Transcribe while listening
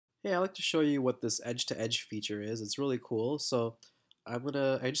Hey, I'd like to show you what this edge-to-edge feature is. It's really cool. So I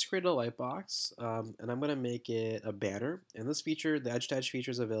just created a lightbox, and I'm gonna make it a banner. And this feature, the edge-to-edge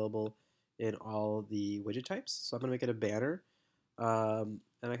feature, is available in all the widget types. So I'm gonna make it a banner, and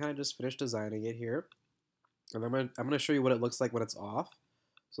I kind of just finished designing it here. And I'm gonna show you what it looks like when it's off.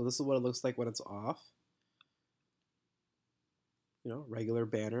 So this is what it looks like when it's off. Regular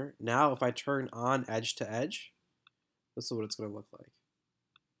banner. Now, if I turn on edge-to-edge, this is what it's gonna look like.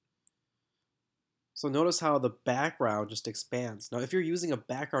 So notice how the background just expands. Now, if you're using a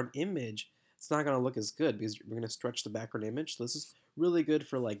background image, it's not going to look as good because we're going to stretch the background image. So this is really good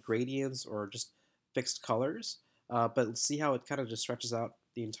for like gradients or just fixed colors. But see how it kind of just stretches out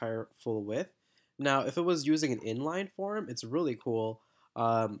the entire full width. Now, if it was using an inline form, it's really cool.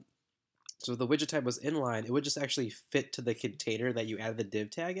 So if the widget type was inline, it would just actually fit to the container that you added the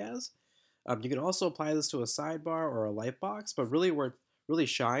div tag as. You can also apply this to a sidebar or a lightbox, but really where it really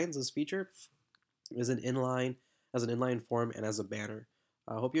shines, this feature, is an inline as an inline form and as a banner.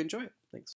 I hope you enjoy it. Thanks.